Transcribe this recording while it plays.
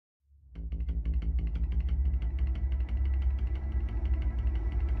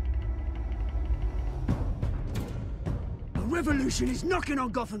revolution is knocking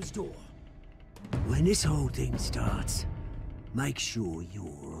on Gotham's door. When this whole thing starts, make sure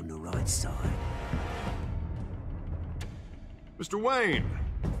you're on the right side. Mr. Wayne,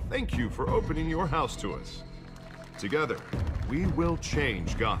 thank you for opening your house to us. Together, we will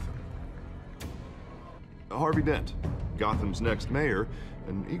change Gotham. Harvey Dent, Gotham's next mayor,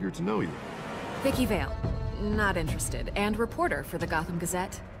 and eager to know you. Vicky Vale, not interested, and reporter for the Gotham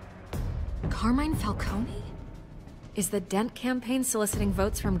Gazette. Carmine Falcone? Is the Dent campaign soliciting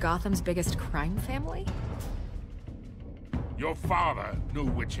votes from Gotham's biggest crime family? Your father knew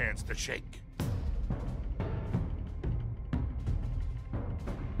which hands to shake.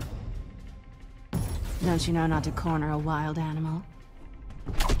 Don't you know not to corner a wild animal?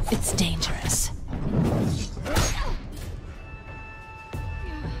 It's dangerous.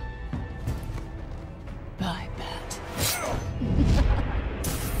 Bye, Bat.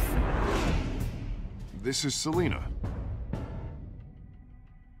 This is Selina.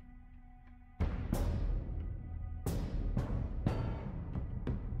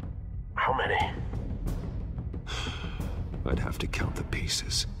 How many? I'd have to count the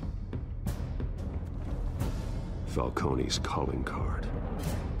pieces. Falcone's calling card.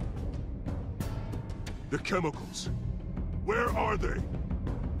 The chemicals. Where are they?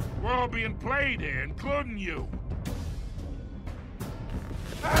 We're all being played here, including you.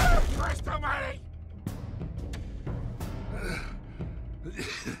 Ah, Christ almighty!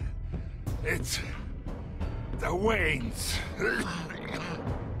 It's the Waynes.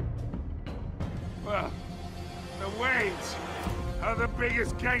 Well, the Waynes are the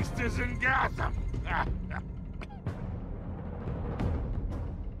biggest gangsters in Gotham.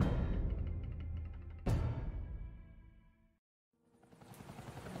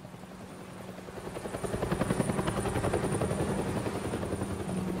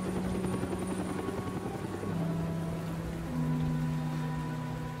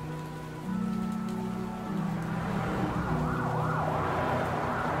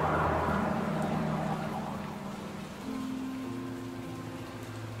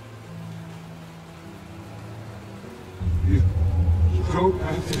 Don't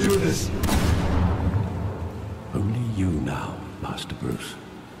have to do this. Only you now, Master Bruce.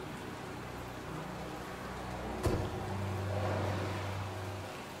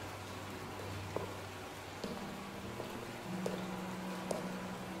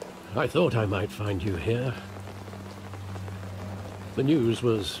 I thought I might find you here. The news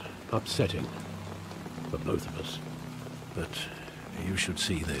was upsetting for both of us, but you should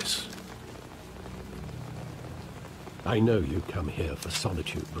see this. I know you come here for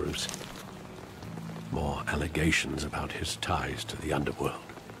solitude, Bruce. More allegations about his ties to the underworld.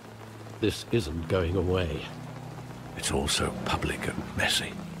 This isn't going away. It's all so public and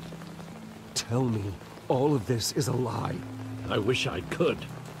messy. Tell me all of this is a lie. I wish I could.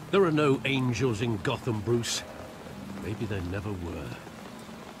 There are no angels in Gotham, Bruce. Maybe there never were.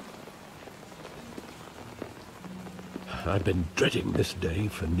 I've been dreading this day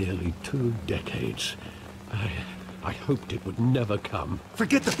for nearly 2 decades. I hoped it would never come.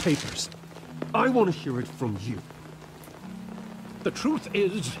 Forget the papers. I want to hear it from you. The truth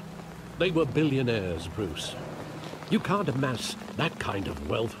is, they were billionaires, Bruce. You can't amass that kind of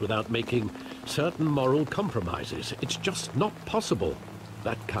wealth without making certain moral compromises. It's just not possible.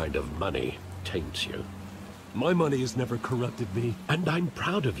 That kind of money taints you. My money has never corrupted me. And I'm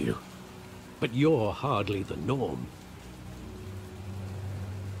proud of you. But you're hardly the norm.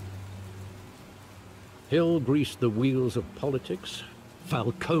 Hill greased the wheels of politics.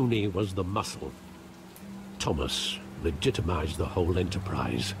 Falcone was the muscle. Thomas legitimized the whole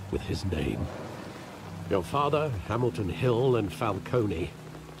enterprise with his name. Your father, Hamilton Hill, and Falcone,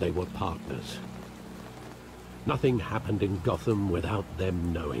 they were partners. Nothing happened in Gotham without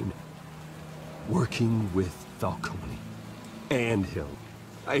them knowing. Working with Falcone and Hill.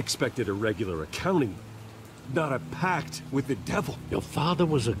 I expected a regular accounting, not a pact with the devil. Your father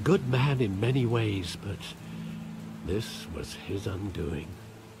was a good man in many ways, but this was his undoing.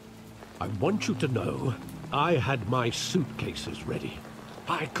 I want you to know, I had my suitcases ready.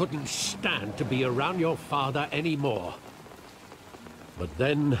 I couldn't stand to be around your father anymore. But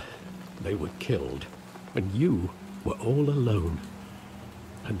then, they were killed, and you were all alone.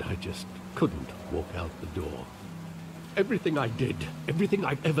 And I just couldn't walk out the door. Everything I did, everything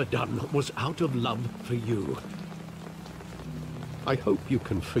I've ever done, was out of love for you. I hope you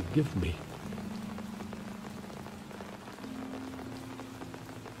can forgive me.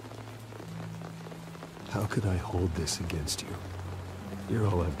 How could I hold this against you? You're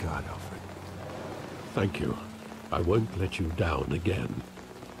all I've got, Alfred. Thank you. I won't let you down again.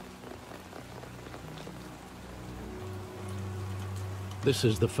 This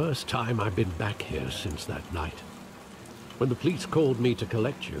is the first time I've been back here since that night. When the police called me to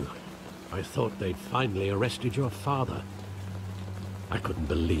collect you, I thought they'd finally arrested your father. I couldn't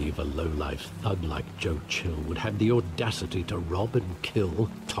believe a low-life thug like Joe Chill would have the audacity to rob and kill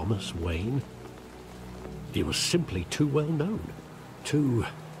Thomas Wayne. He was simply too well known. Too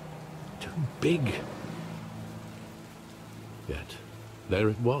big. Yet, there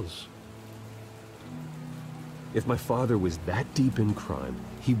it was. If my father was that deep in crime,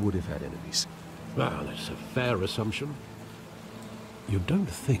 he would have had enemies. Well, it's a fair assumption. You don't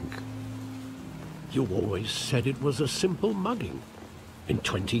think? You always said it was a simple mugging. In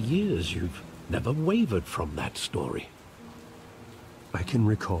 20 years, you've never wavered from that story. I can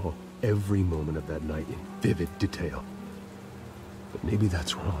recall every moment of that night in vivid detail. But maybe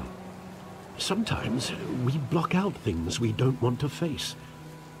that's wrong. Sometimes we block out things we don't want to face.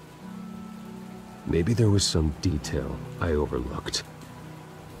 Maybe there was some detail I overlooked.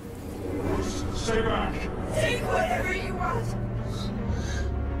 Stay back! Take whatever you want!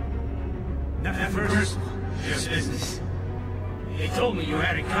 Nothing personal. Just business. They told me you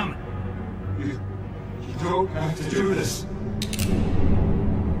had it coming. You don't have to do this.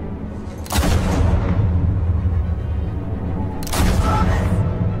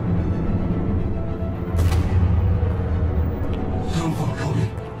 No, Falcone.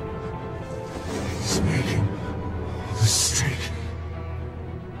 He's making a mistake.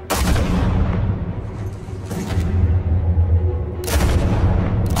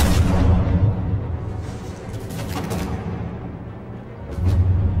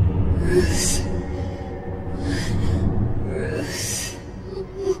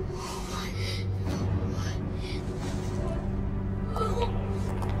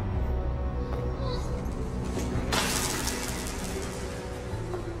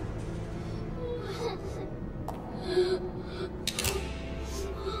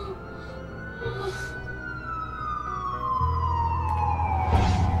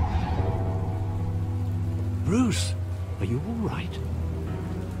 Bruce, are you all right?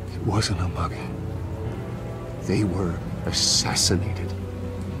 It wasn't a mugging. They were assassinated.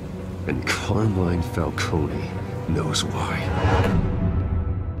 And Carmine Falcone knows why.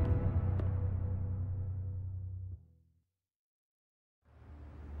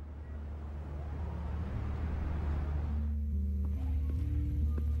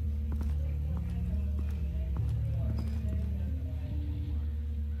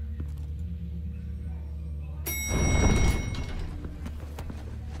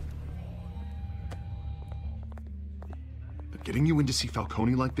 Getting you in to see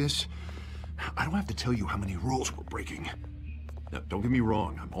Falcone like this? I don't have to tell you how many rules we're breaking. Now, don't get me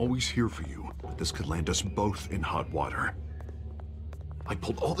wrong, I'm always here for you, but this could land us both in hot water. I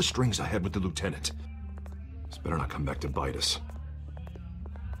pulled all the strings I had with the lieutenant. This better not come back to bite us.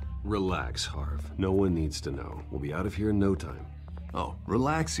 Relax, Harv. No one needs to know. We'll be out of here in no time. Oh,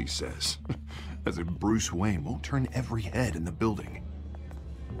 relax, he says. As if Bruce Wayne won't turn every head in the building.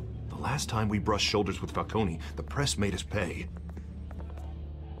 The last time we brushed shoulders with Falcone, the press made us pay.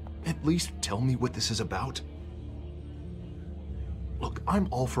 At least tell me what this is about. Look, I'm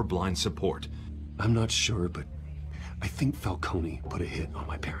all for blind support. I'm not sure, but I think Falcone put a hit on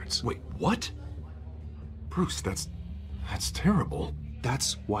my parents. Wait, what? Bruce, that's terrible.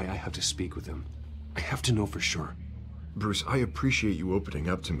 That's why I have to speak with him. I have to know for sure. Bruce, I appreciate you opening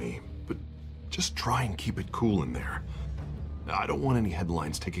up to me, but just try and keep it cool in there. I don't want any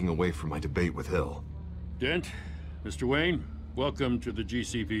headlines taking away from my debate with Hill. Dent, Mr. Wayne, welcome to the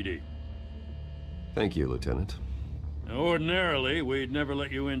GCPD. Thank you, Lieutenant. Now, ordinarily, we'd never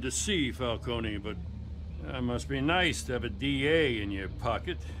let you in to see Falcone, but it must be nice to have a DA in your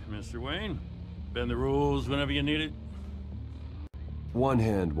pocket, Mr. Wayne. Bend the rules whenever you need it. One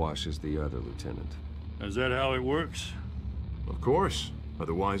hand washes the other, Lieutenant. Is that how it works? Of course.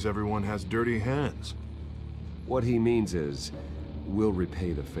 Otherwise, everyone has dirty hands. What he means is, we'll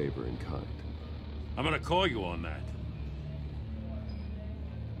repay the favor in kind. I'm gonna call you on that.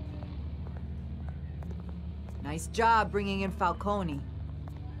 Nice job bringing in Falcone.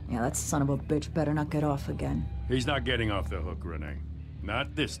 Yeah, that son of a bitch better not get off again. He's not getting off the hook, Renee.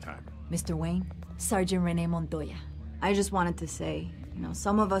 Not this time. Mr. Wayne, Sergeant Renee Montoya. I just wanted to say,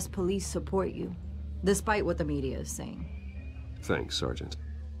 some of us police support you, despite what the media is saying. Thanks, Sergeant.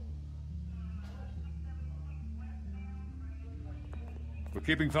 We're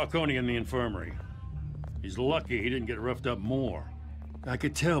keeping Falcone in the infirmary. He's lucky he didn't get roughed up more. I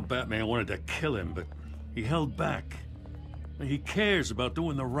could tell Batman wanted to kill him, but he held back. He cares about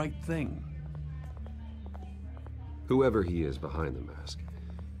doing the right thing. Whoever he is behind the mask,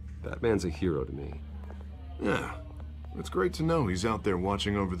 Batman's a hero to me. Yeah, It's great to know he's out there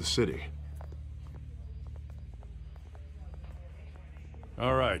watching over the city.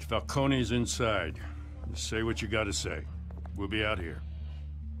 All right, Falcone's inside. Just say what you gotta say. We'll be out here.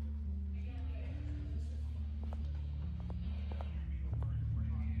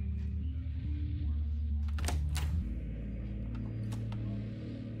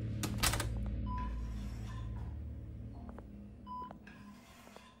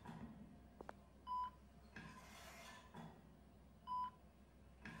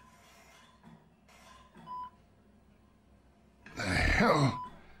 Hell,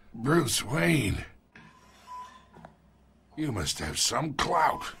 Bruce Wayne. You must have some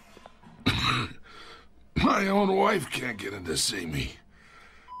clout. My own wife can't get in to see me.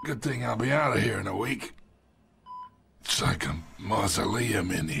 Good thing I'll be out of here in a week. It's like a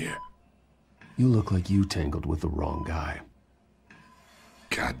mausoleum in here. You look like you tangled with the wrong guy.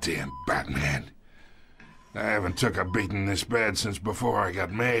 Goddamn Batman. I haven't took a beating this bad since before I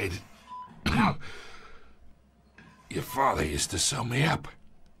got made. Your father used to sew me up.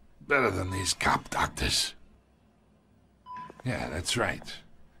 Better than these cop doctors. Yeah, that's right.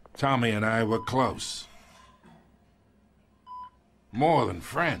 Tommy and I were close. More than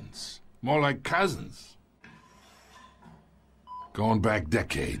friends. More like cousins. Going back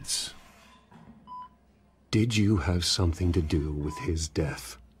decades. Did you have something to do with his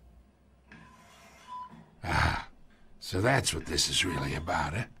death? Ah, so that's what this is really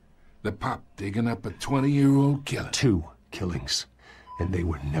about, eh? The pop digging up a 20-year-old killer. 2 killings, and they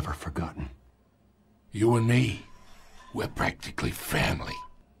were never forgotten. You and me, we're practically family.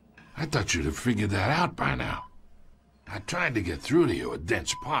 I thought you'd have figured that out by now. I tried to get through to you at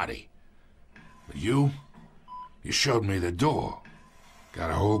Dent's party. But you showed me the door. Got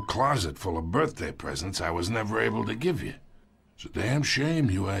a whole closet full of birthday presents I was never able to give you. It's a damn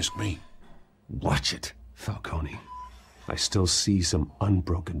shame, you ask me. Watch it, Falcone. I still see some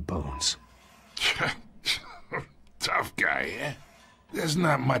unbroken bones. Tough guy, eh? There's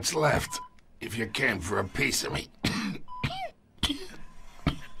not much left, if you came for a piece of me.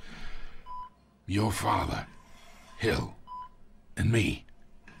 Your father, Hill, and me,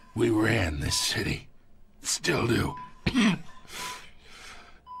 we ran this city. Still do. God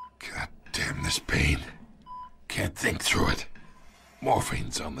damn this pain. Can't think through it.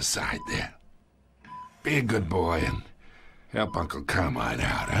 Morphine's on the side there. Be a good boy and help Uncle Carmine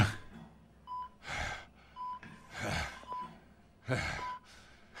out, huh?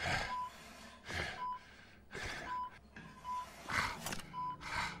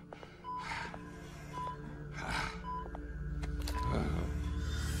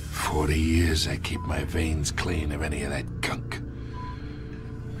 40 years I keep my veins clean of any of that gunk.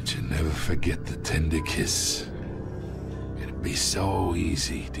 But you never forget the tender kiss. It'd be so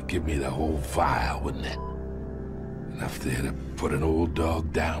easy to give me the whole vial, wouldn't it? Enough there to put an old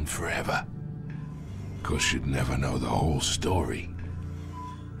dog down forever. Of course, you'd never know the whole story.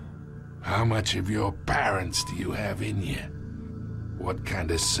 How much of your parents do you have in you? What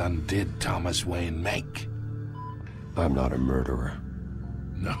kind of son did Thomas Wayne make? I'm not a murderer.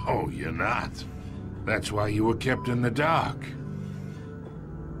 No, you're not. That's why you were kept in the dark.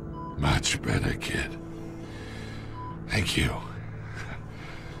 Much better, kid. Thank you.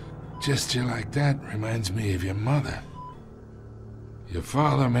 Gesture like that reminds me of your mother. Your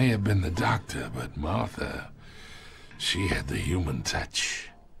father may have been the doctor, but Martha, she had the human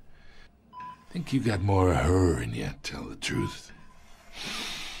touch. Think you got more of her in you, tell the truth.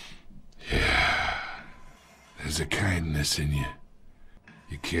 Yeah. There's a kindness in you.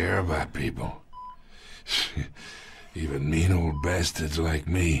 You care about people. Even mean old bastards like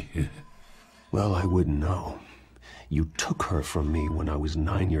me. Well, I wouldn't know. You took her from me when I was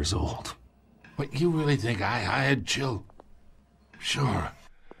 9 years old. What, you really think I hired Chill? Sure.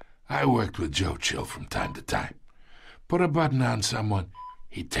 I worked with Joe Chill from time to time. Put a button on someone,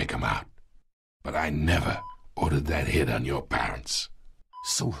 he'd take him out. But I never ordered that hit on your parents.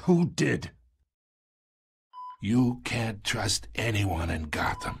 So who did? You can't trust anyone in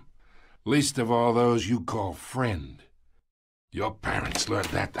Gotham. Least of all those you call friend. Your parents learned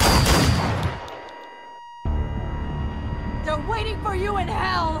that. They're waiting for you in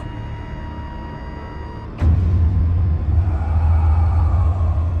hell!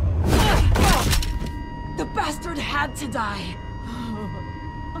 The bastard had to die.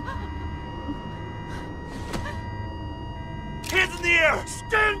 Hands in the air!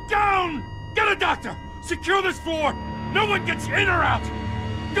 Stand down! Get a doctor! Secure this floor! No one gets in or out!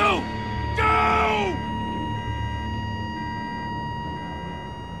 Go! Go!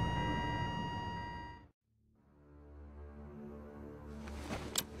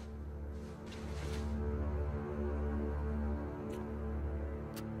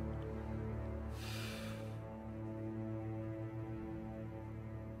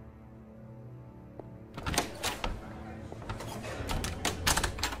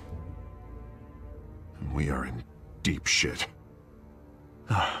 deep shit.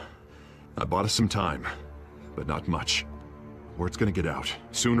 I bought us some time, but not much. Word's gonna get out,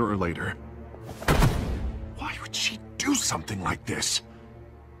 sooner or later. Why would she do something like this?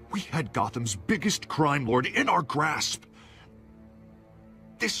 We had Gotham's biggest crime lord in our grasp.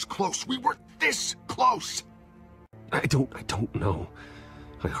 This close. We were this close. I don't know.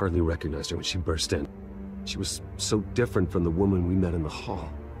 I hardly recognized her when she burst in. She was so different from the woman we met in the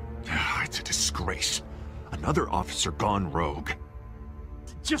hall. It's a disgrace. Another officer gone rogue.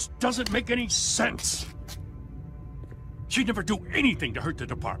 It just doesn't make any sense. She'd never do anything to hurt the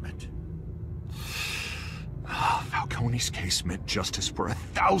department. Falcone's case meant justice for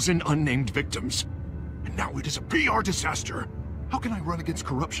 1,000 unnamed victims. And now it is a PR disaster. How can I run against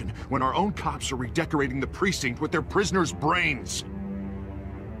corruption when our own cops are redecorating the precinct with their prisoners' brains?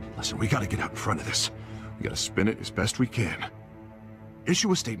 Listen, we gotta get out in front of this. We gotta spin it as best we can.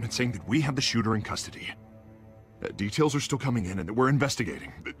 Issue a statement saying that we have the shooter in custody. Details are still coming in and that we're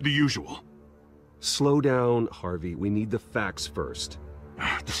investigating. The usual. Slow down, Harvey. We need the facts first.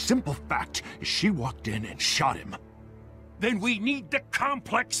 The simple fact is she walked in and shot him. Then we need the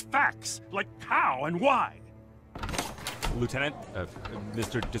complex facts, like how and why. Lieutenant,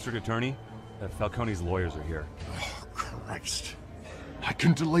 Mr. District Attorney, Falcone's lawyers are here. Oh, Christ. I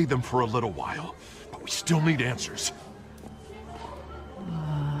can delay them for a little while, but we still need answers.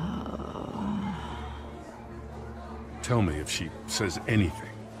 Tell me if she says anything.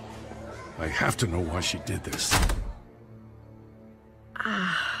 I have to know why she did this.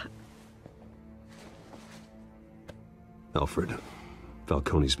 Alfred,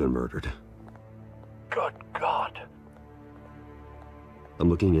 Falcone's been murdered. Good God. I'm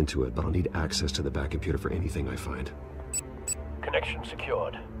looking into it, but I'll need access to the back computer for anything I find. Connection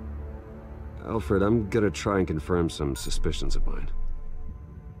secured. Alfred, I'm gonna try and confirm some suspicions of mine.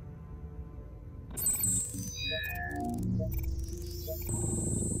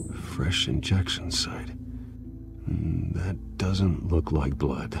 Fresh injection site. That doesn't look like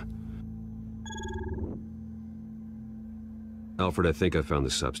blood. Alfred, I think I found the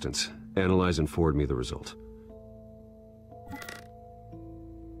substance. Analyze and forward me the result.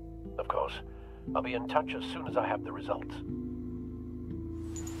 Of course. I'll be in touch as soon as I have the results.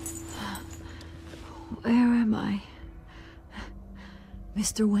 Where am I?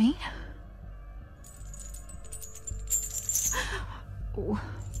 Mr. Wayne?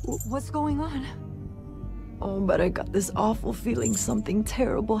 What's going on? Oh, but I got this awful feeling something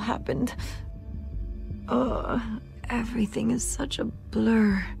terrible happened. Everything is such a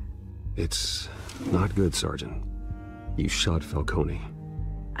blur. It's not good, Sergeant. You shot Falcone.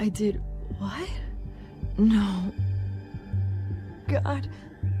 I did what? No. God,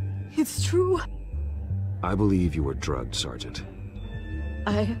 it's true. I believe you were drugged, Sergeant.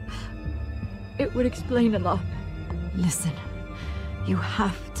 It would explain a lot. Listen, you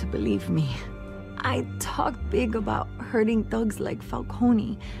have to believe me. I talk big about hurting thugs like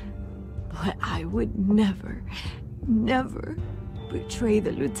Falcone, but I would never betray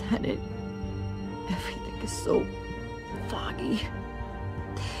the lieutenant. Everything is so foggy.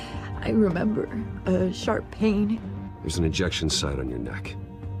 I remember a sharp pain. There's an injection site on your neck.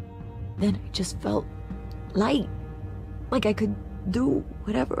 Then I just felt light, like I could do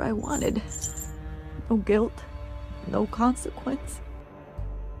whatever I wanted. No guilt, no consequence.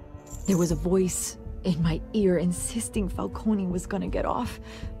 There was a voice in my ear insisting Falcone was gonna get off.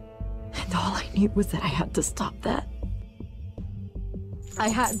 And all I knew was that I had to stop that. I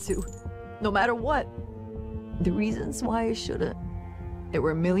had to, no matter what. The reasons why I shouldn't, they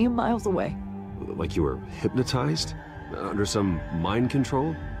were a million miles away. Like you were hypnotized? Under some mind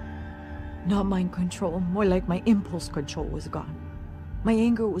control? Not mind control, more like my impulse control was gone. My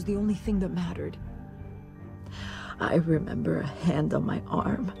anger was the only thing that mattered. I remember a hand on my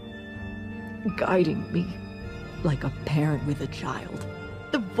arm, guiding me like a parent with a child.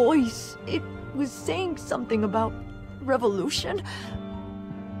 The voice, it was saying something about revolution.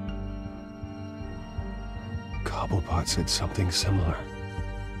 Cobblepot said something similar.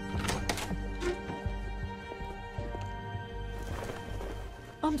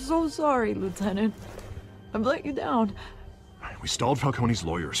 I'm so sorry, Lieutenant. I've let you down. We stalled Falcone's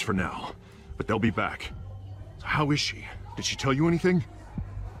lawyers for now, but they'll be back. So how is she? Did she tell you anything?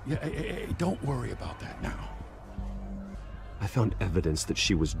 Yeah, hey, don't worry about that now. I found evidence that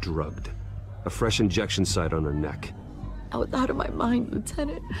she was drugged. A fresh injection site on her neck. Out of my mind,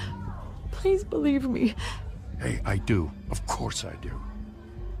 Lieutenant. Please believe me. Hey, I do. Of course I do.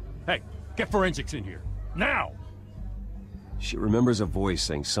 Hey, get forensics in here. Now! She remembers a voice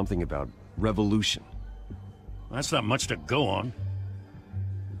saying something about revolution. That's not much to go on.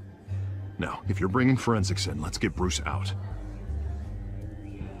 Now, if you're bringing forensics in, let's get Bruce out.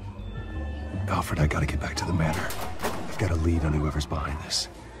 Alfred, I gotta get back to the manor. I've got a lead on whoever's behind this.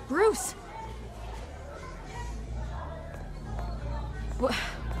 Bruce!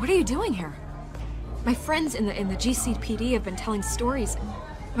 What are you doing here? My friends in the GCPD have been telling stories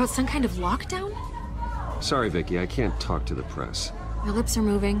about some kind of lockdown? Sorry, Vicky, I can't talk to the press. Your lips are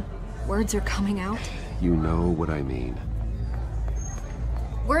moving. Words are coming out. You know what I mean.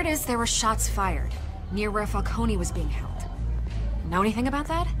 Word is there were shots fired near where Falcone was being held. Know anything about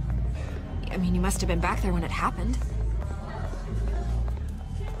that? I mean, you must have been back there when it happened.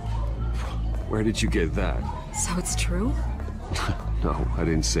 Where did you get that? So it's true? No, I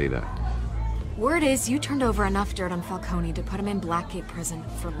didn't say that. Word is you turned over enough dirt on Falcone to put him in Blackgate Prison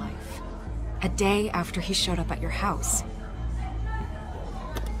for life. A day after he showed up at your house.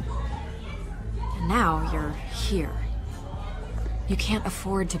 And now you're here. You can't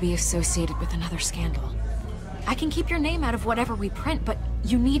afford to be associated with another scandal. I can keep your name out of whatever we print, but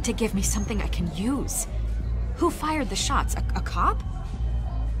you need to give me something I can use. Who fired the shots? A cop?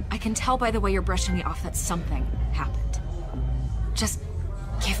 I can tell by the way you're brushing me off that something happened. Just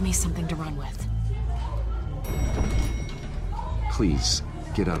give me something to run with. Please,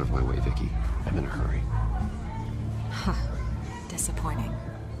 get out of my way, Vicky. I'm in a hurry. Huh. Disappointing.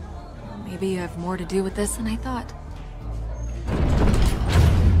 Maybe you have more to do with this than I thought.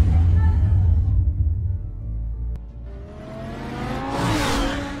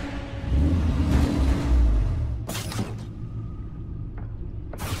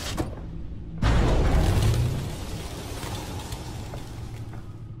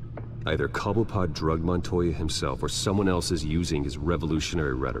 Either Cobblepot drugged Montoya himself, or someone else is using his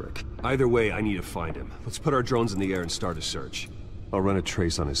revolutionary rhetoric. Either way, I need to find him. Let's put our drones in the air and start a search. I'll run a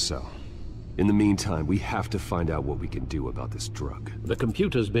trace on his cell. In the meantime, we have to find out what we can do about this drug. The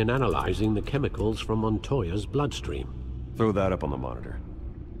computer's been analyzing the chemicals from Montoya's bloodstream. Throw that up on the monitor.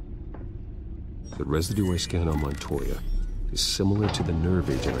 The residue I scanned on Montoya is similar to the nerve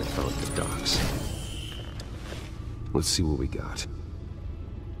agent I found at the docks. Let's see what we got.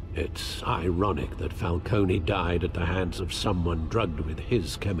 It's ironic that Falcone died at the hands of someone drugged with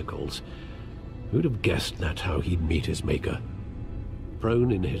his chemicals. Who'd have guessed that's how he'd meet his maker?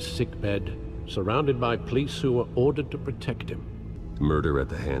 Prone in his sickbed, surrounded by police who were ordered to protect him. Murder at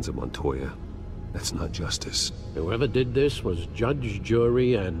the hands of Montoya. That's not justice. Whoever did this was judge,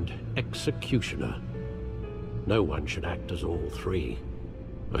 jury, and executioner. No one should act as all three.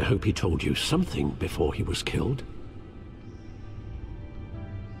 I hope he told you something before he was killed.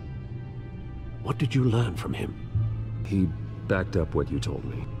 What did you learn from him? He backed up what you told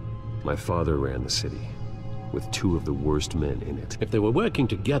me. My father ran the city, with two of the worst men in it. If they were working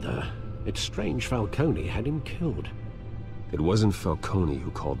together, it's strange Falcone had him killed. It wasn't Falcone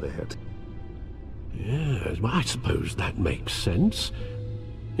who called the hit. Yes, well, I suppose that makes sense.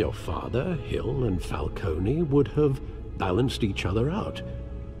 Your father, Hill, and Falcone would have balanced each other out.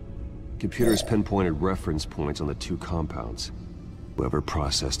 Computers pinpointed reference points on the two compounds. Whoever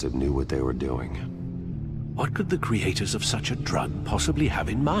processed it knew what they were doing. What could the creators of such a drug possibly have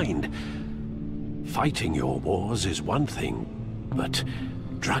in mind? Fighting your wars is one thing, but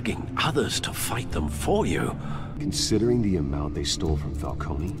drugging others to fight them for you... Considering the amount they stole from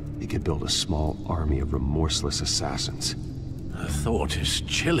Falcone, they could build a small army of remorseless assassins. The thought is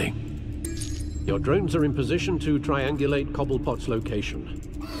chilling. Your drones are in position to triangulate Cobblepot's location.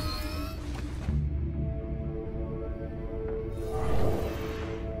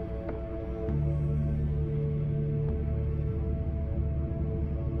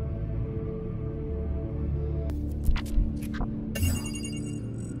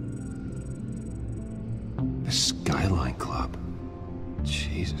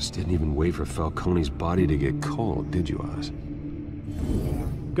 Didn't even wait for Falcone's body to get cold, did you, Oz?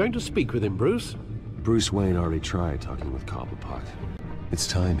 Going to speak with him, Bruce? Bruce Wayne already tried talking with Cobblepot. It's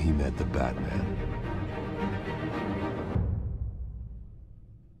time he met the Batman.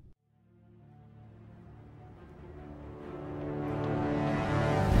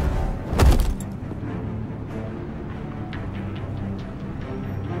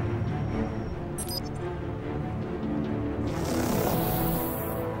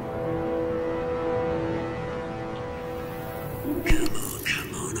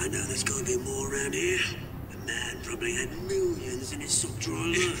 Come on, I know there's gonna be more around here. The man probably had millions in his sock drawer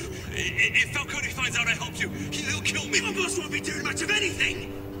alone. If Falcone finds out I helped you, he'll kill me. My boss won't be doing much of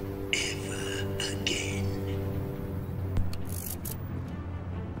anything! Ever again.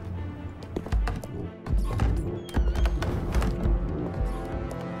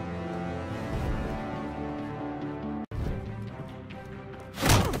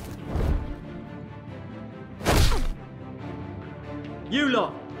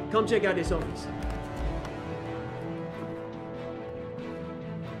 lot, come check out this office.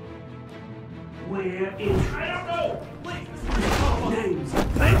 We're in trouble! Names.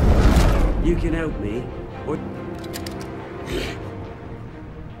 You can help me, or...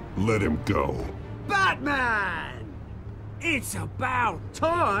 Let him go. Batman! It's about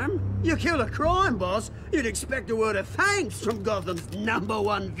time! You kill a crime boss, you'd expect a word of thanks from Gotham's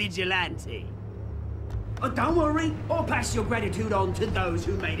 #1 vigilante. Oh, don't worry, I'll pass your gratitude on to those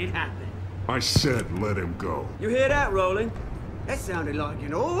who made it happen. I said let him go. You hear that, Roland? That sounded like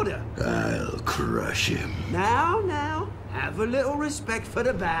an order. I'll crush him. Now, have a little respect for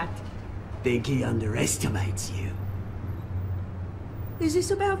the Bat. Think he underestimates you. Is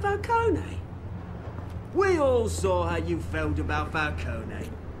this about Falcone? We all saw how you felt about Falcone.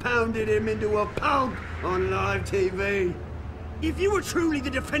 Pounded him into a pulp on live TV. If you were truly the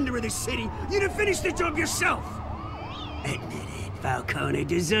defender of this city, you'd have finished the job yourself. Admit it, Falcone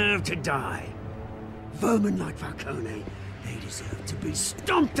deserved to die. Vermin like Falcone, they deserve to be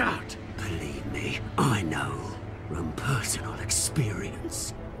stomped out. Believe me, I know from personal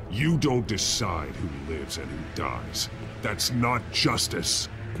experience. You don't decide who lives and who dies. That's not justice.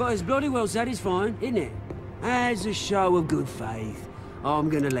 But it's bloody well satisfying, isn't it? As a show of good faith, I'm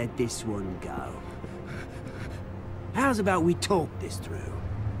gonna let this one go. How's about we talk this through?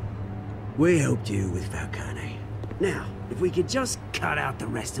 We helped you with Falcone. Now, if we could just cut out the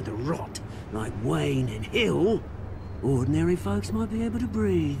rest of the rot, like Wayne and Hill, ordinary folks might be able to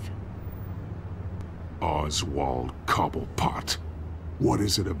breathe. Oswald Cobblepot. What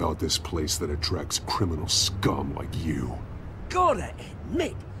is it about this place that attracts criminal scum like you? Gotta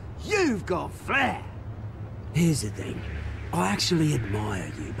admit, you've got flair. Here's the thing. I actually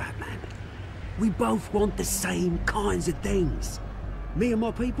admire you, Batman. We both want the same kinds of things. Me and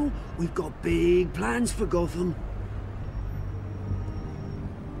my people, we've got big plans for Gotham.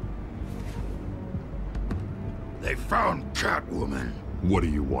 They found Catwoman. What do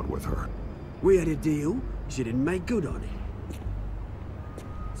you want with her? We had a deal. She didn't make good on it.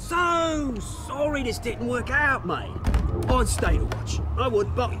 So sorry this didn't work out, mate. I'd stay to watch. I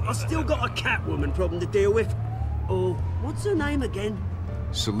would, but I still got a Catwoman problem to deal with. Oh, what's her name again?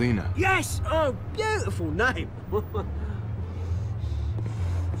 Selina. Yes! Oh, beautiful name.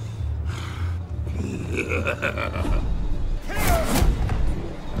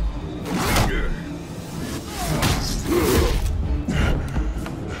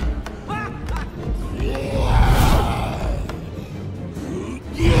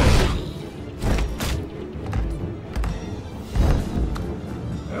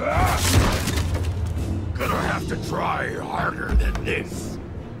 Gonna have to try harder than this.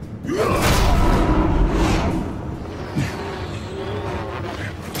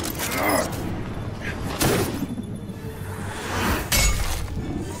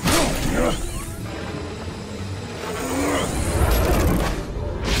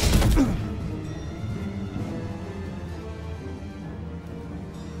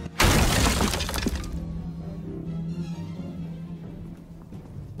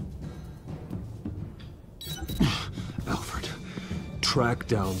 Alfred, track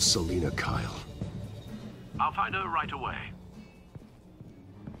down Selina Kyle. I'll find her right away.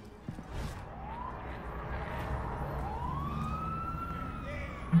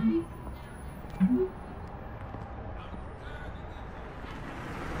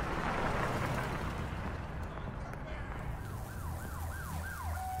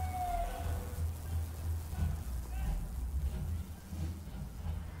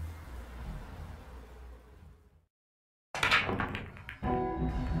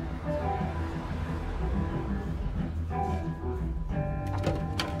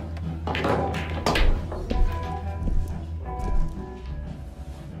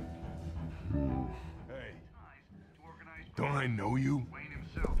 Don't I know you?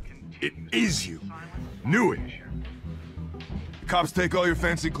 It is you. Knew it. The cops take all your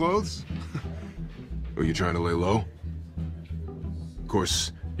fancy clothes? Are you trying to lay low? Of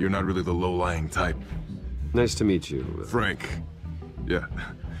course, you're not really the low-lying type. Nice to meet you. Frank. Yeah.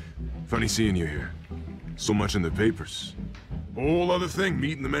 Funny seeing you here. So much in the papers. Whole other thing,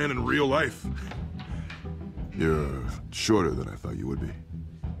 meeting the man in real life. You're shorter than I thought you would be.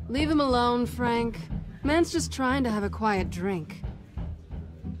 Leave him alone, Frank. Man's just trying to have a quiet drink.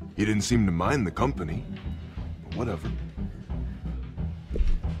 He didn't seem to mind the company. But whatever.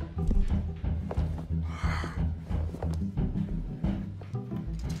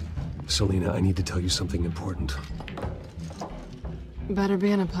 Selina, I need to tell you something important. Better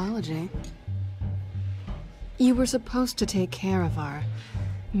be an apology. You were supposed to take care of our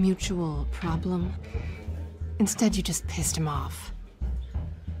mutual problem. Instead, you just pissed him off.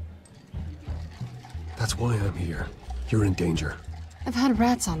 That's why I'm here. You're in danger. I've had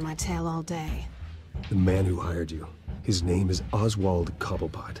rats on my tail all day. The man who hired you. His name is Oswald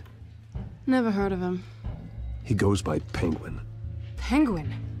Cobblepot. Never heard of him. He goes by Penguin.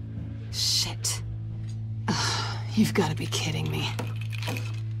 Penguin? Shit. Ugh, you've got to be kidding me.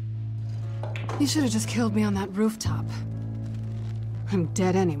 You should have just killed me on that rooftop. I'm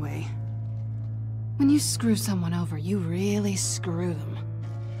dead anyway. When you screw someone over, you really screw them.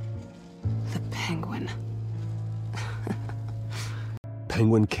 The Penguin.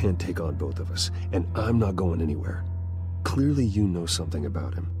 Penguin can't take on both of us, and I'm not going anywhere. Clearly you know something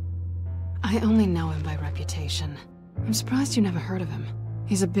about him. I only know him by reputation. I'm surprised you never heard of him.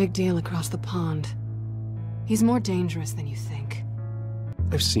 He's a big deal across the pond. He's more dangerous than you think.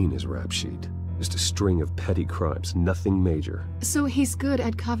 I've seen his rap sheet. Just a string of petty crimes, nothing major. So he's good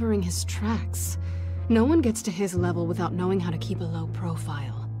at covering his tracks. No one gets to his level without knowing how to keep a low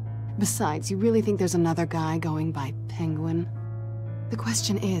profile. Besides, you really think there's another guy going by Penguin? The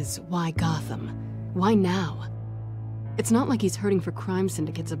question is, why Gotham? Why now? It's not like he's hurting for crime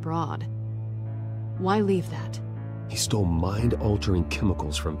syndicates abroad. Why leave that? He stole mind-altering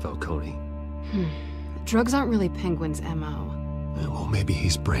chemicals from Falcone. Drugs aren't really Penguin's MO. Well, maybe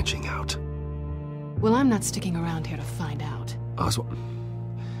he's branching out. Well, I'm not sticking around here to find out. Oswald,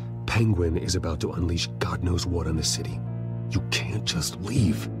 Penguin is about to unleash God knows what on the city. You can't just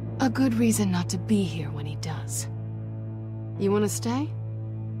leave. A good reason not to be here when he does. You want to stay?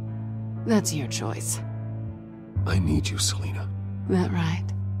 That's your choice. I need you, Selina. That right?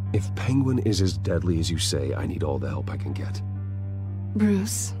 If Penguin is as deadly as you say, I need all the help I can get.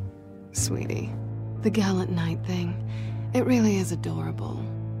 Bruce, sweetie, the gallant knight thing, it really is adorable.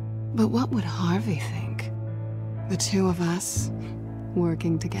 But what would Harvey think? The two of us,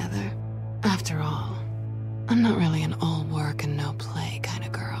 working together. After all, I'm not really an all work and no play kind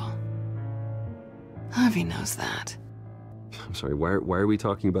of girl. Harvey knows that. I'm sorry, why are we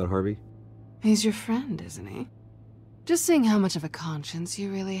talking about Harvey? He's your friend, isn't he? Just seeing how much of a conscience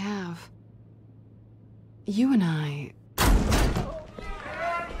you really have. You and I...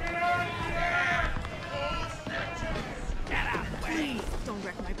 Get out of the way! Don't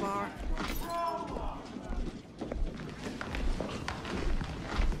wreck my bar.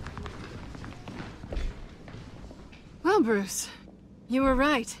 Well, Bruce, you were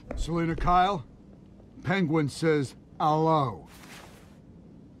right. Selina Kyle, Penguin says hello.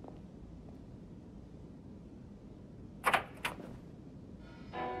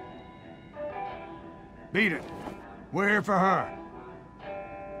 Beat it. We're here for her.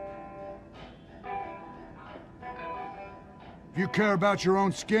 If you care about your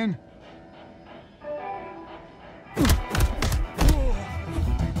own skin,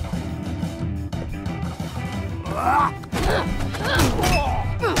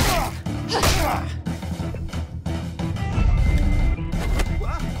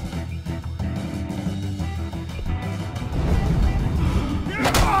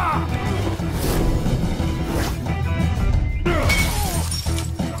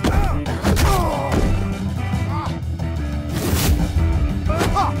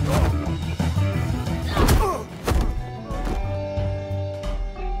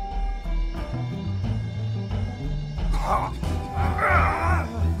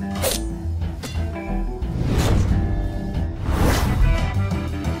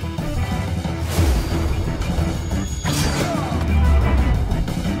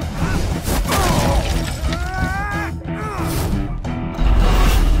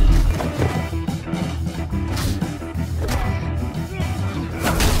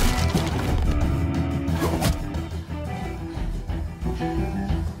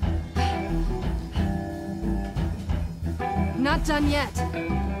 Not done yet.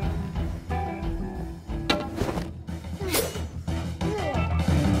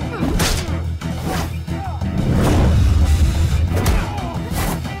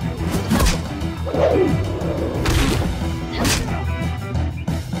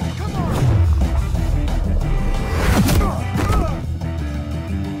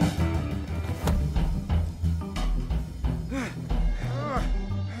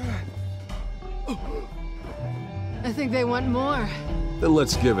 I think they want more. Then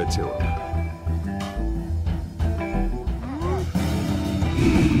let's give it to him.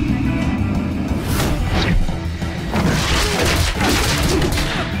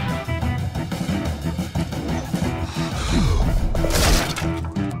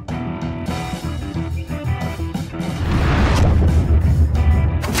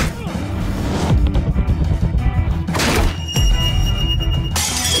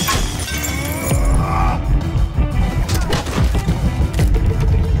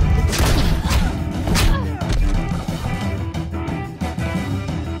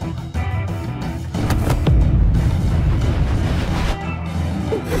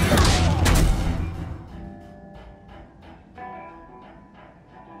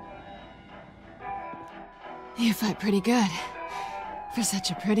 fight pretty good. For such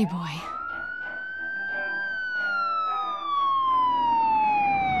a pretty boy.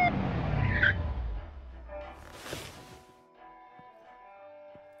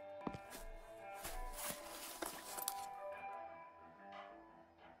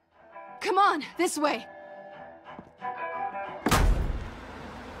 Come on, this way!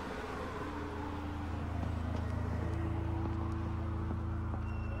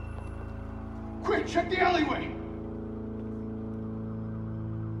 Quick, check the alleyway!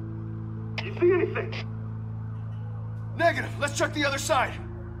 You see anything? Negative. Let's check the other side.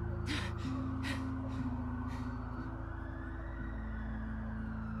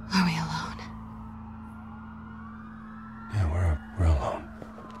 Are we alone? Yeah, we're alone.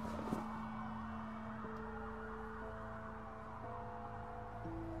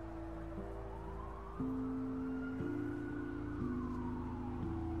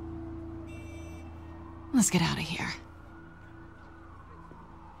 Let's get out of here.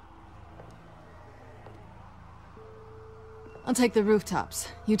 I'll take the rooftops.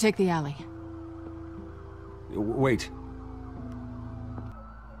 You take the alley. Wait.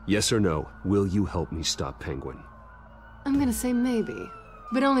 Yes or no, will you help me stop Penguin? I'm gonna say maybe,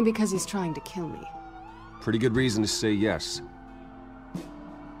 but only because he's trying to kill me. Pretty good reason to say yes.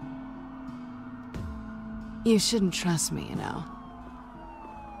 You shouldn't trust me, you know.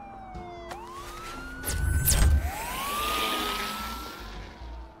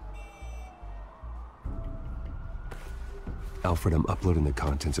 Alfred, I'm uploading the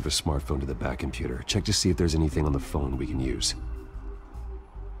contents of a smartphone to the back computer. Check to see if there's anything on the phone we can use.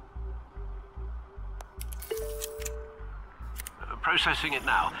 Processing it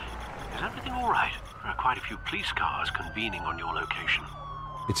now. Is everything all right? There are quite a few police cars convening on your location.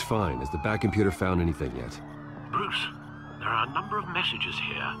 It's fine. Has the back computer found anything yet? Bruce, there are a number of messages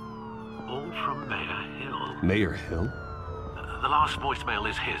here. All from Mayor Hill. Mayor Hill? The last voicemail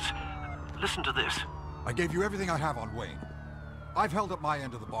is his. Listen to this. I gave you everything I have on Wayne. I've held up my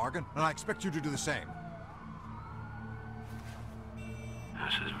end of the bargain, and I expect you to do the same.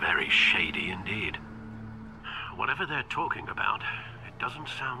 This is very shady indeed. Whatever they're talking about, it doesn't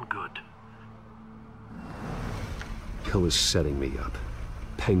sound good. Hill is setting me up.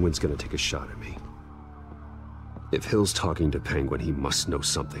 Penguin's gonna take a shot at me. If Hill's talking to Penguin, he must know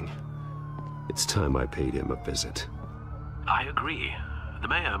something. It's time I paid him a visit. I agree. The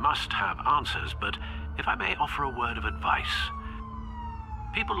mayor must have answers, but if I may offer a word of advice.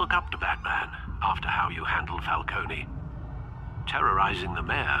 People look up to Batman after how you handled Falcone. Terrorizing the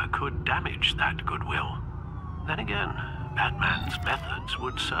mayor could damage that goodwill. Then again, Batman's methods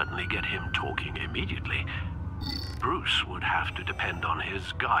would certainly get him talking immediately. Bruce would have to depend on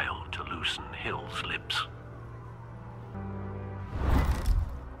his guile to loosen Hill's lips.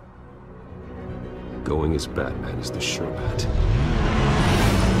 Going as Batman is the sure bet.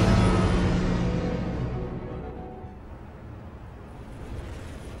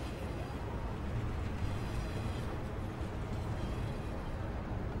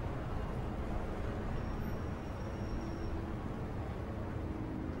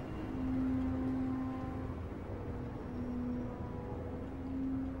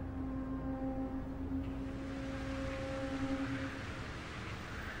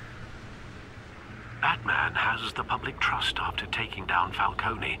 Batman has the public trust after taking down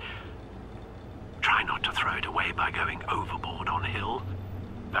Falcone. Try not to throw it away by going overboard on Hill.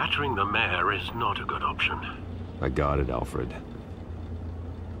 Battering the mayor is not a good option. I got it, Alfred.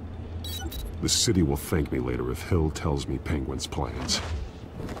 The city will thank me later if Hill tells me Penguin's plans.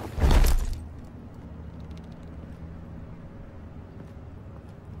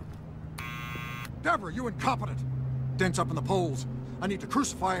 Deborah, you incompetent! Dent's up in the polls. I need to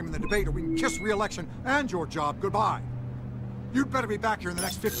crucify him in the debate or we can kiss re-election and your job goodbye. You'd better be back here in the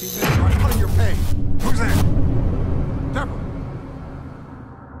next 15 minutes or I'm cutting your pay. Who's there? Deborah!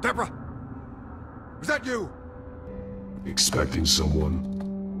 Deborah! Is that you? Expecting someone?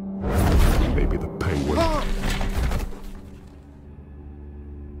 Maybe the Penguin. Ah!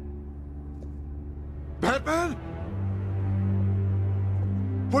 Batman?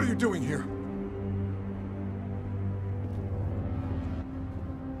 What are you doing here?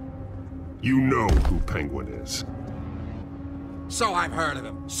 You know who Penguin is. So I've heard of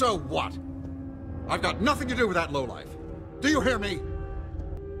him. So what? I've got nothing to do with that lowlife. Do you hear me?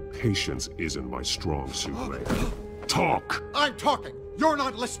 Patience isn't my strong suit, Mayor. Talk! I'm talking. You're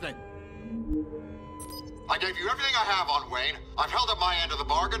not listening. I gave you everything I have on Wayne. I've held up my end of the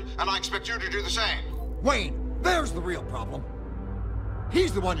bargain, and I expect you to do the same. Wayne, there's the real problem.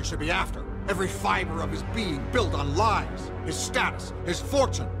 He's the one you should be after. Every fiber of his being built on lies. His status, his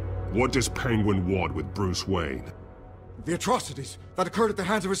fortune. What does Penguin want with Bruce Wayne? The atrocities that occurred at the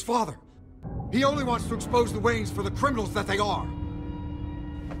hands of his father. He only wants to expose the Waynes for the criminals that they are.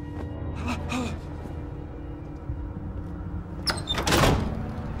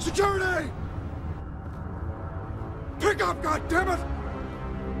 Security! Pick up, goddammit!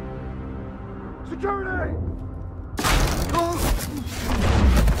 Security!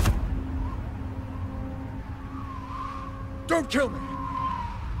 Don't kill me!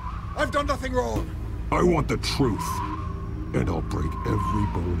 I've done nothing wrong! I want the truth. And I'll break every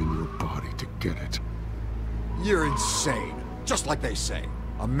bone in your body to get it. You're insane. Just like they say.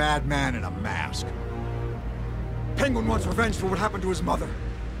 A madman in a mask. Penguin wants revenge for what happened to his mother.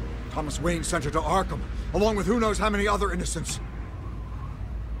 Thomas Wayne sent her to Arkham, along with who knows how many other innocents.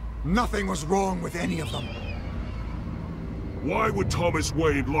 Nothing was wrong with any of them. Why would Thomas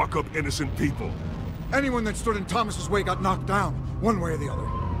Wayne lock up innocent people? Anyone that stood in Thomas's way got knocked down, one way or the other.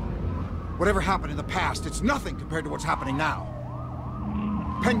 Whatever happened in the past, it's nothing compared to what's happening now.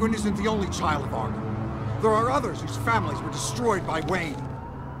 Penguin isn't the only child of Arkham. There are others whose families were destroyed by Wayne.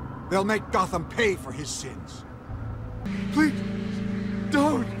 They'll make Gotham pay for his sins. Please,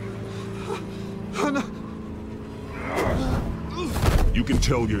 don't. You can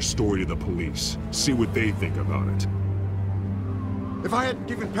tell your story to the police. See what they think about it. If I hadn't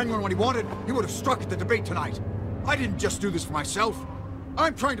given Penguin what he wanted, he would have struck at the debate tonight. I didn't just do this for myself.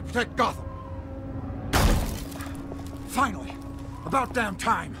 I'm trying to protect Gotham. Finally. About damn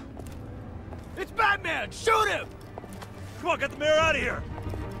time. It's Batman! Shoot him! Come on, get the mayor out of here!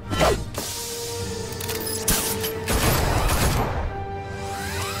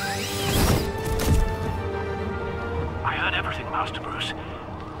 I heard everything, Master Bruce.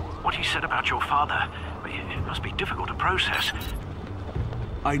 What he said about your father, it must be difficult to process.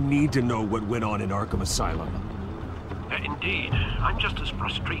 I need to know what went on in Arkham Asylum. Indeed. I'm just as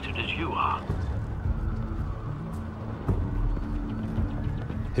frustrated as you are.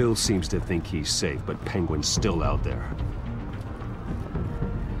 Hill seems to think he's safe, but Penguin's still out there.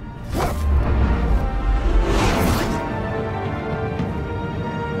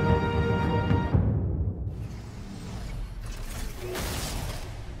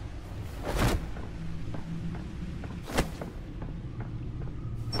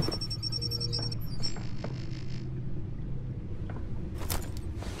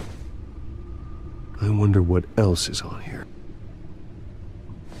 I wonder what else is on here.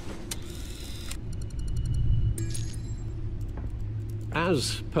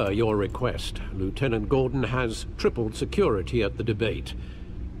 As per your request, Lieutenant Gordon has tripled security at the debate.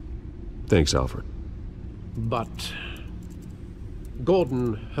 Thanks, Alfred. But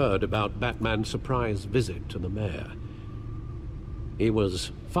Gordon heard about Batman's surprise visit to the mayor. He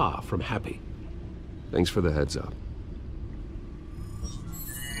was far from happy. Thanks for the heads up.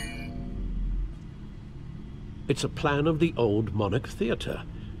 It's a plan of the old Monarch Theater.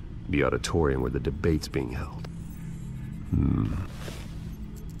 The auditorium where the debate's being held.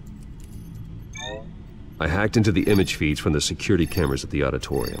 I hacked into the image feeds from the security cameras at the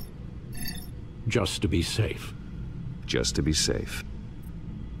auditorium. Just to be safe. Just to be safe.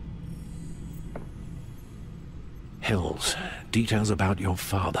 Hills, details about your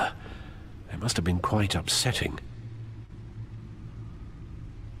father. They must have been quite upsetting.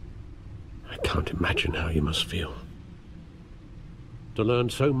 I can't imagine how you must feel. To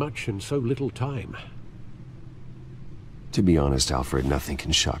learn so much in so little time. To be honest, Alfred, nothing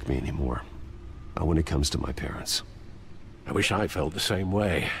can shock me anymore. Not when it comes to my parents. I wish I felt the same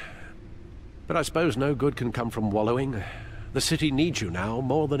way. But I suppose no good can come from wallowing. The city needs you now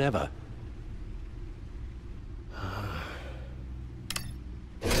more than ever.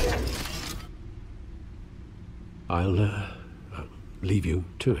 I'll leave you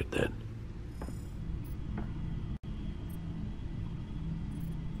to it then.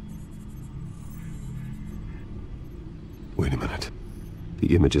 Wait a minute.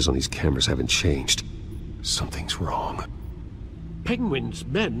 The images on these cameras haven't changed. Something's wrong. Penguin's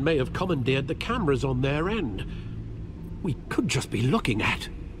men may have commandeered the cameras on their end. We could just be looking at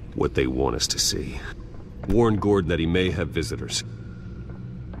what they want us to see. Warn Gordon that he may have visitors.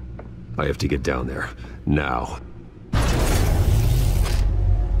 I have to get down there. Now.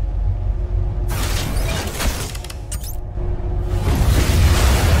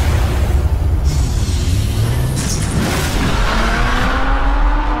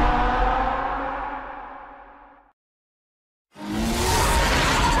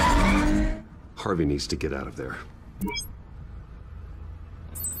 Harvey needs to get out of there.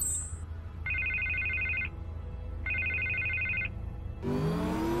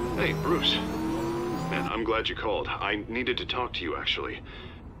 Hey, Bruce. Man, I'm glad you called. I needed to talk to you, actually.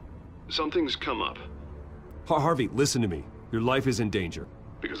 Something's come up. Harvey, listen to me. Your life is in danger.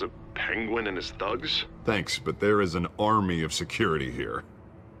 Because of Penguin and his thugs? Thanks, but there is an army of security here.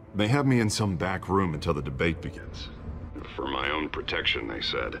 They have me in some back room until the debate begins. For my own protection, they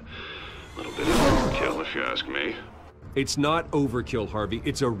said. A little bit of overkill, if you ask me. It's not overkill, Harvey.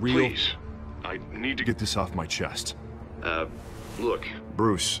 It's a real... Please. I need to get this off my chest. Look.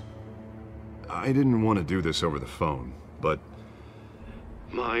 Bruce, I didn't want to do this over the phone, but...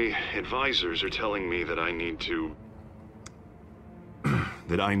 my advisors are telling me that I need to...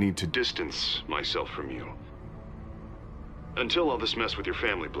 that I need to distance myself from you. Until all this mess with your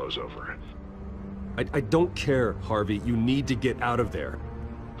family blows over. I don't care, Harvey. You need to get out of there.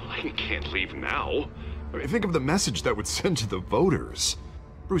 I can't leave now. I mean, think of the message that would send to the voters.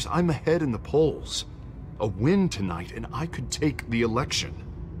 Bruce, I'm ahead in the polls. A win tonight, and I could take the election.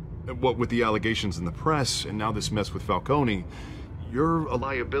 What with the allegations in the press, and now this mess with Falcone, you're a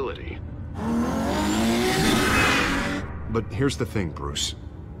liability. But here's the thing, Bruce.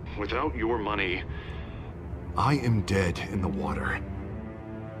 Without your money, I am dead in the water.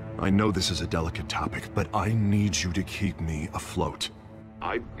 I know this is a delicate topic, but I need you to keep me afloat.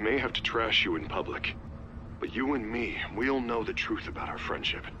 I may have to trash you in public, but you and me, we'll know the truth about our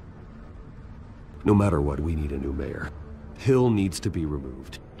friendship. No matter what, we need a new mayor. Hill needs to be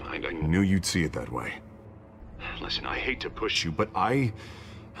removed. I knew you'd see it that way. Listen, I hate to push you, but I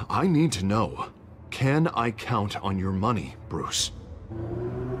need to know. Can I count on your money, Bruce?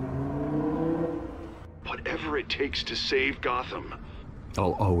 Whatever it takes to save Gotham.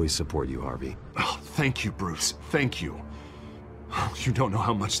 I'll always support you, Harvey. Oh, thank you, Bruce. Thank you. You don't know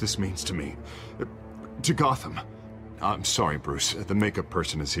how much this means to me. To Gotham. I'm sorry, Bruce. The makeup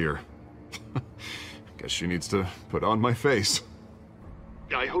person is here. Guess she needs to put on my face.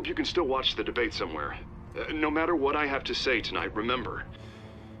 I hope you can still watch the debate somewhere. No matter what I have to say tonight, remember,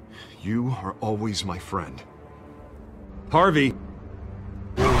 you are always my friend. Harvey!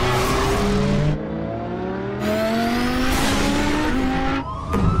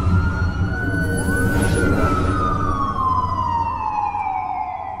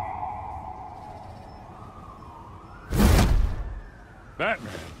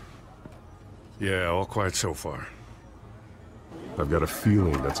 Batman? Yeah, all quiet so far. I've got a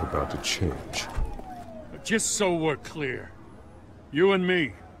feeling that's about to change. Just so we're clear, you and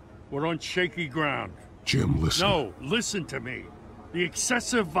me, we're on shaky ground. Jim, listen. No, listen to me. The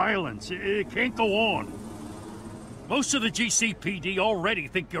excessive violence, it can't go on. Most of the GCPD already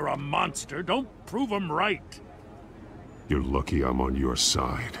think you're a monster. Don't prove them right. You're lucky I'm on your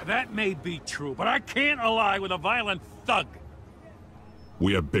side. That may be true, but I can't ally with a violent thug.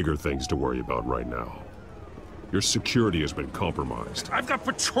 We have bigger things to worry about right now. Your security has been compromised. I've got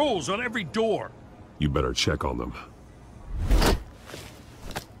patrols on every door. You better check on them.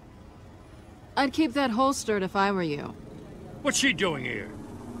 I'd keep that holstered if I were you. What's she doing here?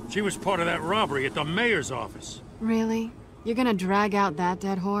 She was part of that robbery at the mayor's office. Really? You're gonna drag out that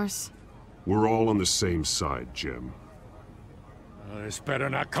dead horse? We're all on the same side, Jim. This better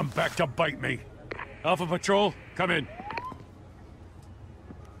not come back to bite me. Alpha Patrol, come in.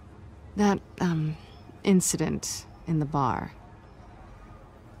 That, incident in the bar.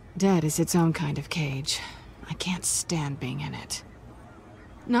 Dead is its own kind of cage. I can't stand being in it.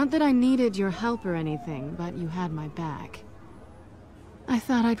 Not that I needed your help or anything, but you had my back. I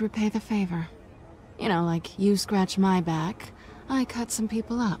thought I'd repay the favor. You know, like you scratch my back, I cut some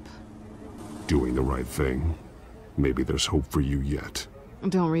people up. Doing the right thing. Maybe there's hope for you yet.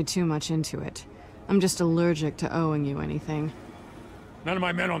 Don't read too much into it. I'm just allergic to owing you anything. None of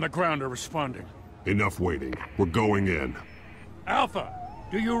my men on the ground are responding. Enough waiting. We're going in. Alpha,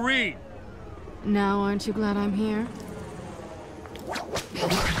 do you read? Now aren't you glad I'm here?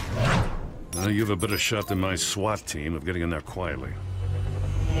 Now you have a better shot than my SWAT team of getting in there quietly.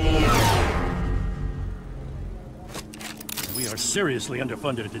 We are seriously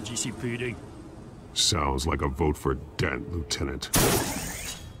underfunded at the GCPD. Sounds like a vote for Dent, Lieutenant.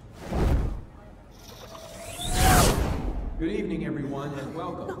 Good evening, everyone, and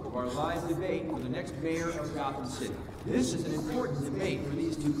welcome to our live debate for the next mayor of Gotham City. This is an important debate for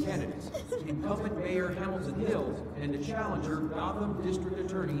these two candidates, incumbent Mayor Hamilton Hill and the challenger, Gotham District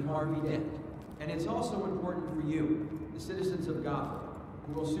Attorney Harvey Dent. And it's also important for you, the citizens of Gotham,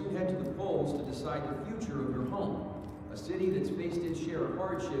 who will soon head to the polls to decide the future of your home, a city that's faced its share of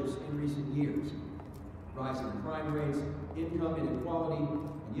hardships in recent years. Rising crime rates, income inequality, and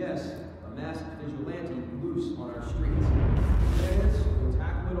yes, a masked vigilante loose on our streets. Candidates will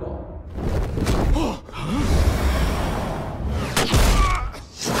tackle it all.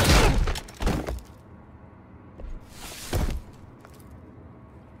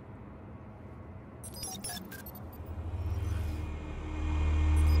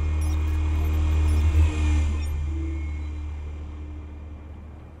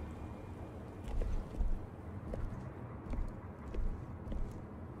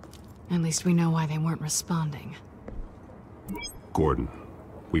 At least we know why they weren't responding. Gordon,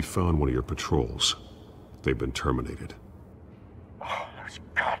 we found one of your patrols. They've been terminated.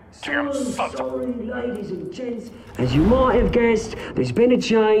 So sorry, ladies and gents. As you might have guessed, there's been a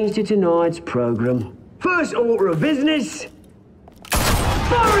change to tonight's program. First order of business,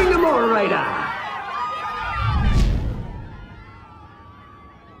 firing the moderator!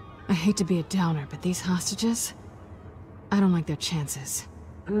 I hate to be a downer, but these hostages, I don't like their chances.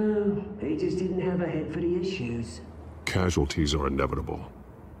 He just didn't have a head for the issues. Casualties are inevitable.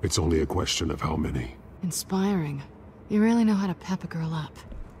 It's only a question of how many. Inspiring. You really know how to pep a girl up.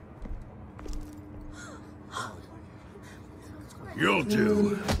 You'll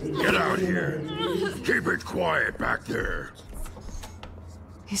do. Get out here. Keep it quiet back there.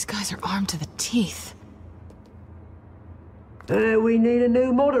 These guys are armed to the teeth. We need a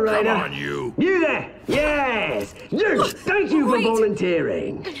new moderator. Come on, you. You there! Yes! You! Thank you for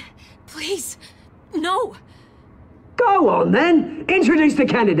volunteering. Please, no. Go on, then. Introduce the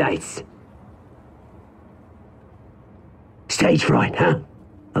candidates. Stage fright, huh?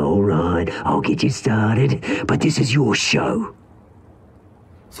 All right, I'll get you started, but this is your show.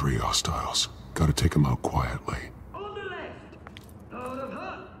 3 hostiles. Gotta take them out quietly. On the left, out of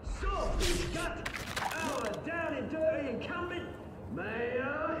hut, soft, gut, our down and dirty incumbent,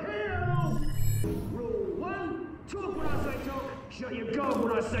 Mayor Hill. Rule 1, talk when I say talk, shut your gob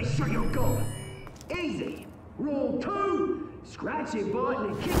when I say shut your gob. Easy. Rule 2, scratching,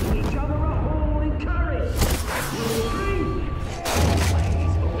 biting, and kicking each other up, all encouraged. Rule 3,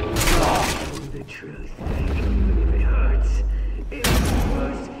 always the truth, even if it hurts. It's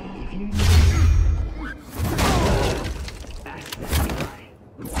worse if you... That's that way.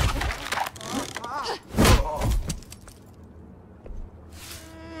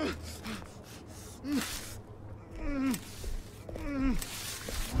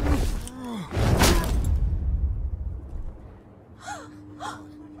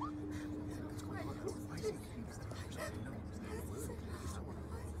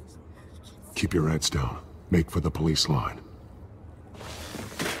 Keep your heads down. Make for the police line.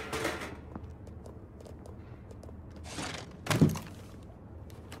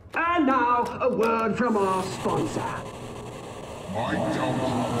 And now, a word from our sponsor. My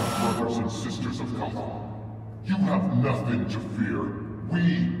downfall, brothers and sisters of Gotham. You have nothing to fear.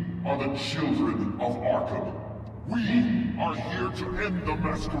 We are the children of Arkham. We are here to end the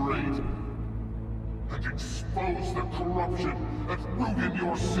masquerade and expose the corruption that's rooted in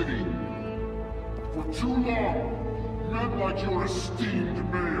your city. For too long, men like your esteemed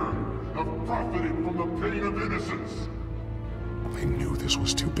mayor have profited from the pain of innocence. They knew this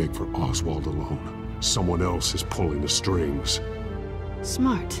was too big for Oswald alone. Someone else is pulling the strings.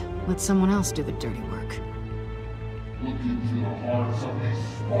 Smart. Let someone else do the dirty work. Look into the hearts of these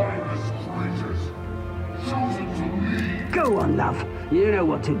spineless creatures, chosen to lead. Go on, love. You know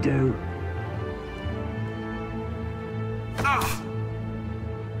what to do.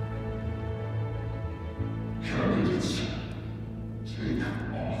 Candidates, take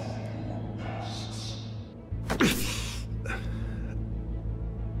off your masks.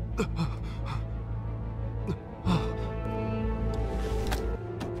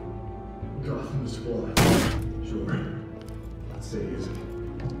 Gotham's flawed. Sure. I'd say it's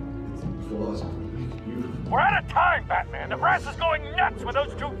flaws make it beautiful. We're out of time, Batman! The press is going nuts with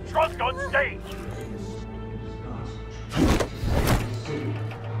those 2 drunks on stage!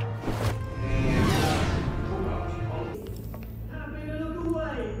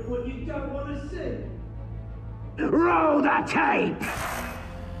 What you don't want to see. Roll the tape!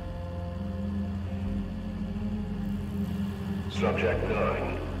 Subject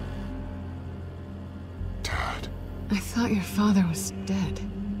 9. I thought your father was dead.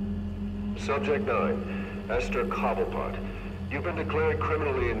 Subject 9, Esther Cobblepot. You've been declared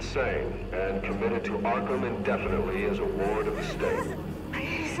criminally insane and committed to Arkham indefinitely as a ward of the state.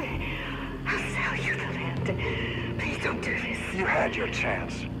 Please, I'll sell you the land. Please don't do this. You had your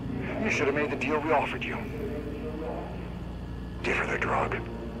chance. You should have made the deal we offered you. Give her the drug.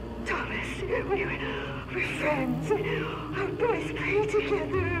 Thomas, we're friends. Our boys play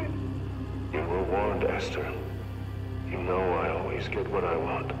together. You were warned, Esther. You know I always get what I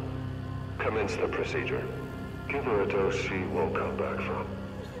want. Commence the procedure. Give her a dose she won't come back from.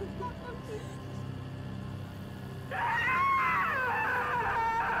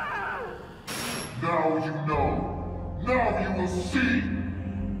 Now you know. Now you will see.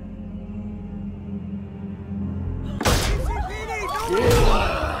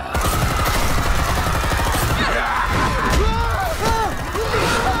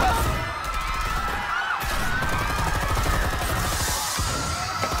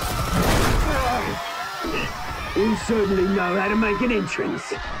 certainly know how to make an entrance.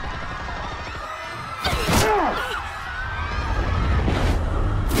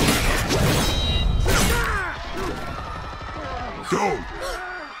 Go!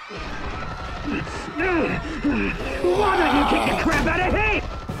 Why don't you kick the crap out of him?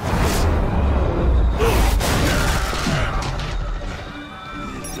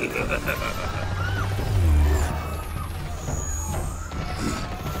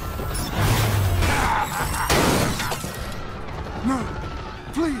 No,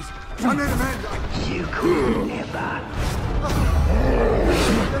 please, I made amends. You could never.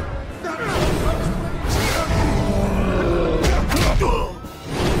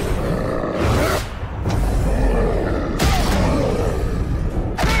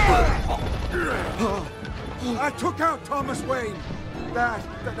 I took out Thomas Wayne. That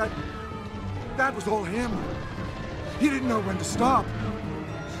was all him. He didn't know when to stop.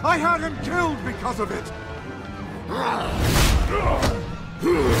 I had him killed because of it.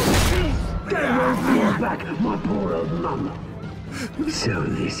 Don't hold back, my poor old mum. So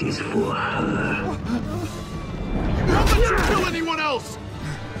this is for her. Don't let you kill anyone else!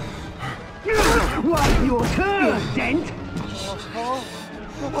 What's your turn, Dent?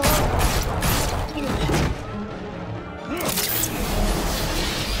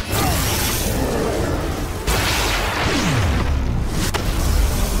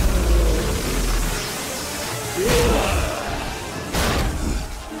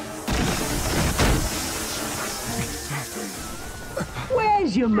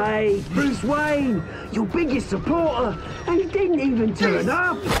 Where's your mate, Bruce Wayne? Your biggest supporter, and he didn't even turn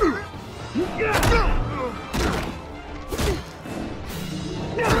up.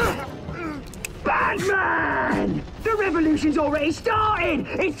 Batman! The revolution's already started!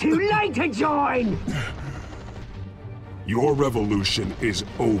 It's too late to join! Your revolution is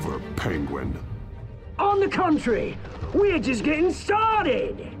over, Penguin. On the contrary, we're just getting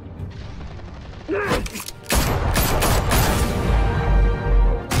started!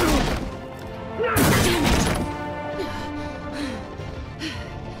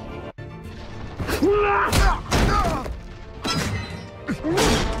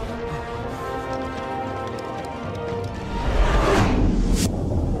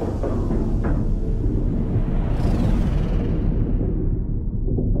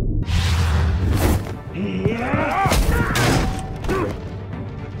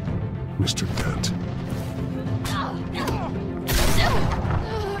 Mr. Dent.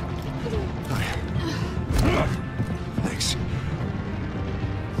 Thanks.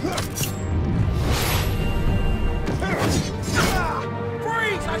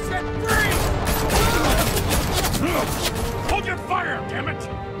 Freeze! I said freeze! Hold your fire, damn it!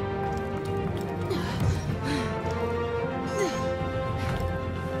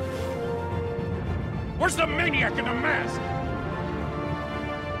 Where's the maniac in the mask?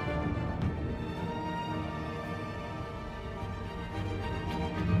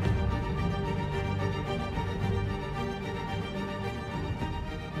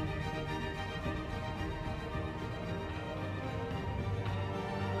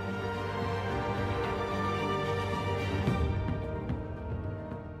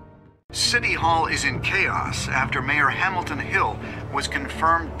 City Hall is in chaos after Mayor Hamilton Hill was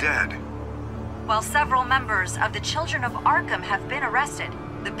confirmed dead. While several members of the Children of Arkham have been arrested,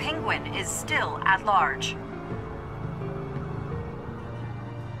 the Penguin is still at large.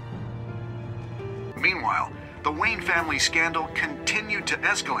 Meanwhile, the Wayne family scandal continued to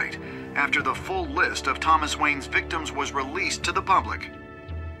escalate after the full list of Thomas Wayne's victims was released to the public.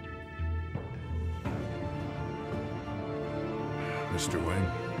 Mr. Wayne?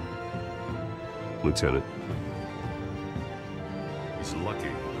 Lieutenant. He's lucky.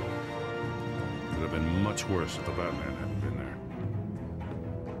 Could have been much worse if the Batman hadn't been there.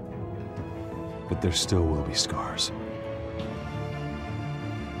 But there still will be scars.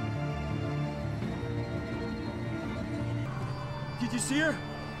 Did you see her?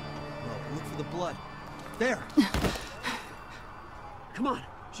 No, look for the blood. There! Come on,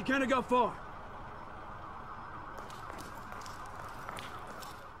 she can't go far.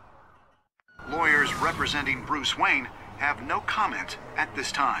 Lawyers representing Bruce Wayne have no comment at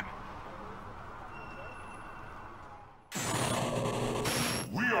this time.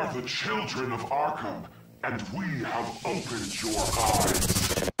 We are the children of Arkham, and we have opened your eyes.